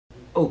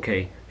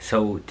Okay,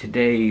 so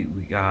today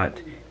we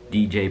got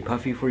DJ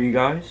Puffy for you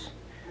guys.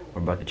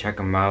 We're about to check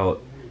him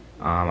out.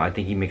 I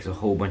think he makes a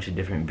whole bunch of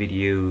different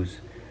videos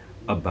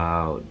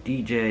about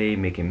DJ,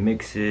 making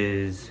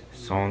mixes,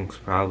 songs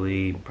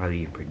probably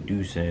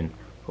producing,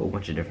 a whole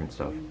bunch of different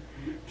stuff.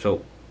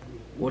 So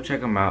we'll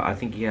check him out. I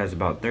think he has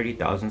about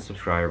 30,000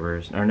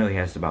 subscribers. Or no, he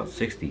has about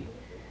 60.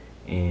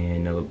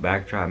 And the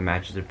backdrop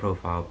matches the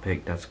profile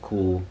pic. That's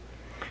cool.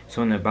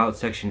 So in the about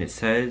section it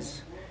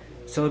says,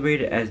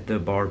 celebrated as the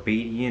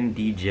Barbadian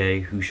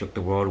DJ who shook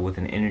the world with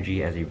an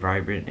energy as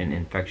vibrant and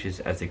infectious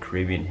as the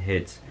Caribbean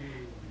hits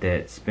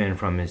that spin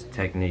from his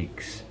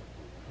techniques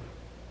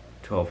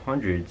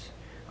 1200s,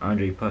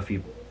 Andre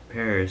Puffy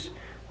Paris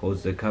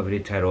holds the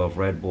coveted title of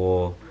Red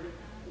Bull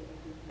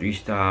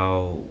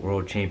Freestyle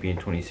World Champion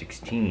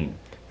 2016.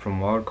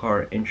 From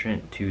wildcard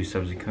entrant to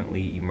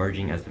subsequently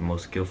emerging as the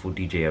most skillful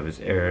DJ of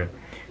his era,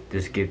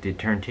 this gifted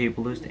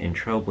turntablist and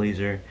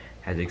trailblazer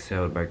has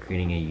excelled by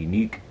creating a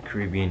unique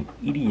Caribbean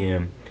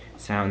EDM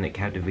sound that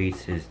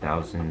captivates his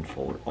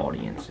thousand-fold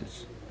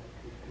audiences.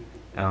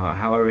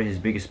 However, his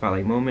biggest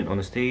spotlight moment on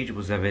the stage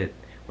was at the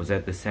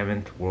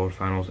 7th World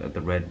Finals at the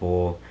Red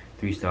Bull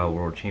Freestyle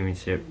World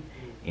Championship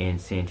in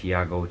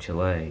Santiago,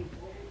 Chile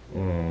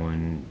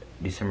on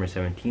December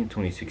 17,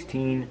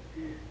 2016,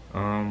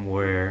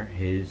 where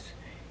his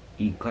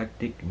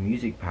eclectic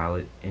music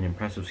palette and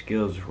impressive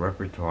skills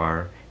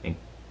repertoire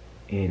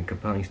and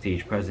compelling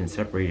stage presence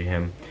separated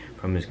him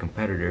from his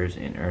competitors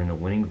and earned a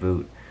winning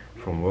vote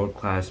from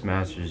world-class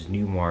masters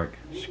Newmark,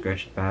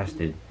 Sketched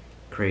Bastard,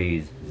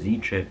 Craze,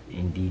 Z-Trip,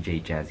 and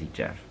DJ Jazzy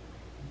Jeff.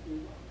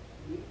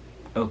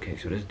 Okay,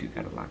 so this dude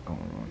got a lot going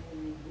on.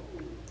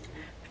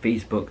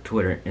 Facebook,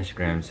 Twitter,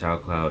 Instagram,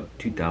 SoundCloud,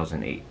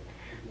 2008.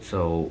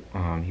 So,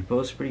 he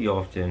posts pretty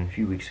often, a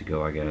few weeks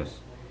ago, I guess.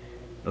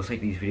 Looks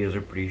like these videos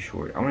are pretty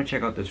short. I want to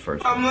check out this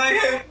first one.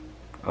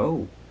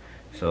 Oh,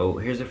 so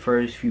here's the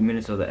first few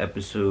minutes of the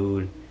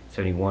episode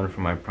 71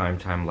 from my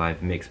Primetime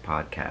Live Mix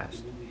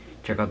podcast.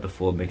 Check out the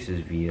full mixes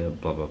via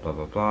blah blah blah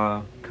blah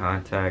blah,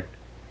 contact,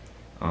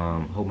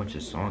 whole bunch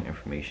of song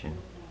information.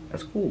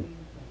 That's cool.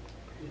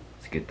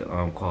 Let's get the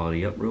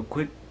quality up real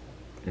quick.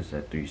 It's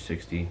at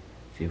 360.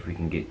 See if we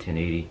can get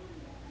 1080.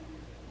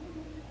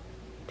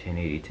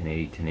 1080,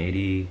 1080,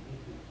 1080.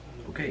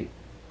 Okay.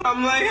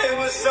 I'm like, hey,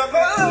 what's up,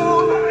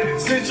 hello?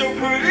 Since your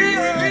pretty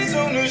as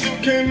soon as you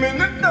came in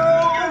the door,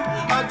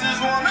 I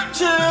just wanna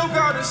chill,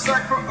 got a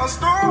sack for a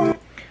store.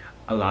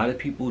 A lot of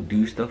people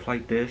do stuff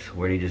like this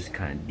where they just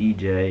kind of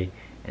DJ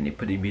and they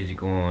put the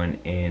music on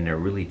and they're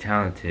really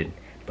talented,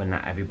 but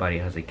not everybody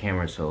has a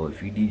camera. So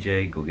if you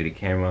DJ, go get a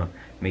camera,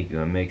 make you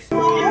a mix.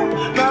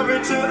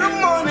 Married to the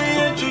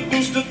money,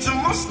 introduced her to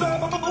my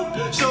stove.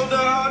 Showed her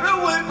how to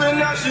whip and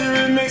now she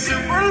remix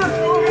it for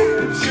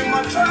love. She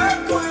my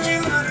track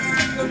queen, let her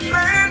in the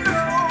bando.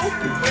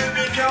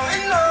 Baby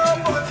counting up,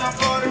 but I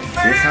bought her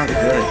fan. This sounds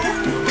good.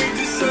 We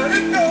just set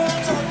it go,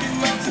 talking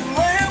about some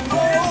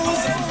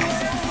Lambos.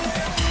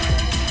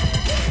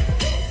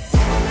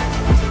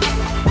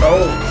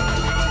 Oh.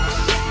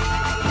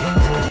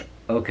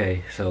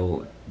 Okay,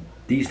 so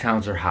these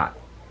sounds are hot.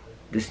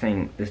 This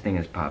thing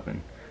is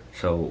popping.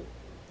 So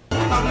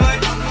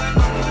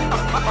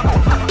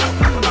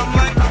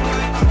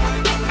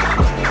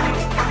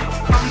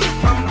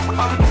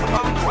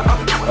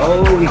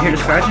oh, you hear the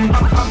scratching?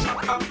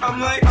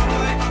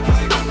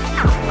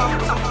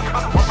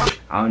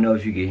 I don't know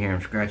if you can hear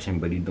him scratching,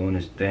 but he's doing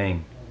his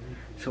thing.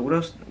 So what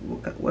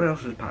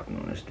else is popping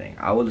on this thing?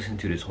 I will listen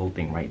to this whole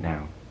thing right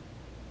now.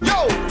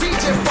 Yo,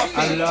 DJ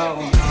Puffy.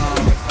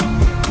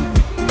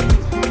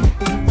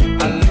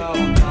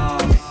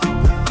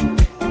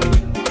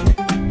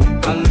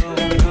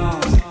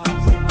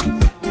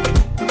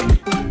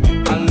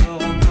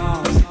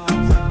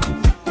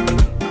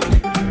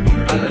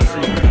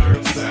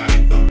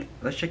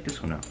 Let's check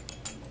this one out.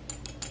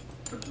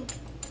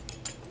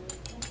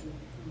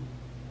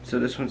 So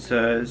this one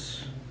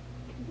says,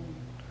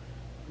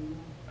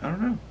 I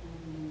don't know.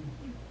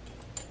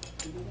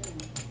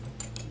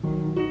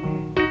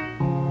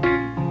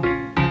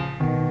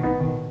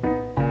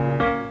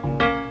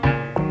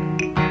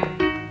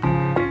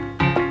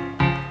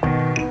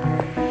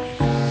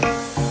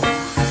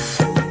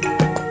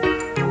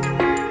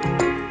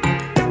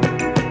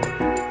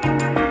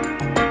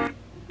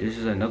 This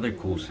is another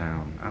cool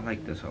sound. I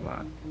like this a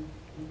lot.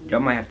 Y'all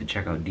might have to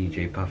check out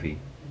DJ Puffy.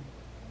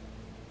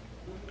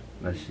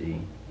 Let's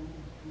see.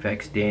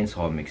 Vex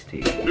Dancehall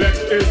Mixtape. Flex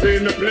is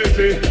in the place.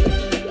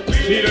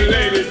 See the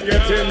ladies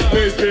getting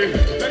busy.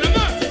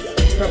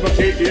 Stop a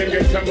cake and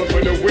get some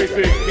for the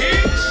whiskey.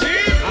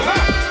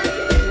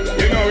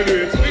 You know we do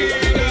it.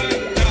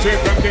 Straight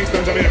from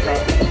Kingston, Jamaica.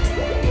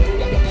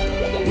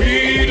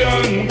 We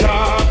don't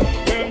talk.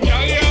 Them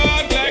y'all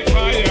yard like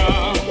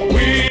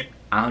fire.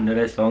 I don't know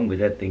that song, but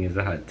that thing is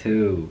hot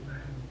too.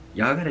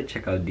 Y'all gotta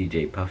check out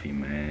DJ Puffy,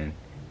 man.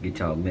 Get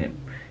y'all limp.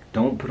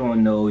 Don't put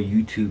on no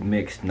YouTube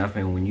mix,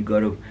 nothing. When you go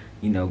to,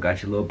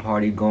 got your little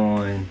party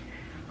going,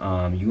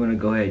 you wanna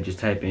go ahead and just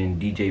type in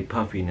DJ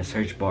Puffy in the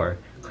search bar.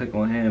 click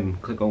on him,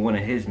 click on one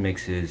of his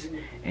mixes,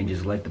 and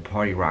just let the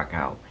party rock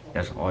out.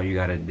 That's all you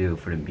gotta do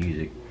for the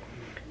music.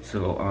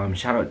 So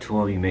shout out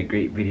to him. You make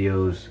great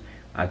videos.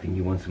 I think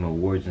he won some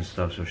awards and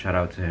stuff, so shout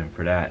out to him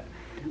for that.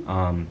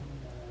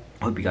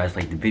 Hope you guys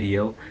liked the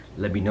video.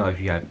 Let me know if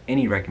you have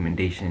any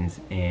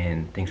recommendations,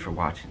 and thanks for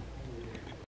watching.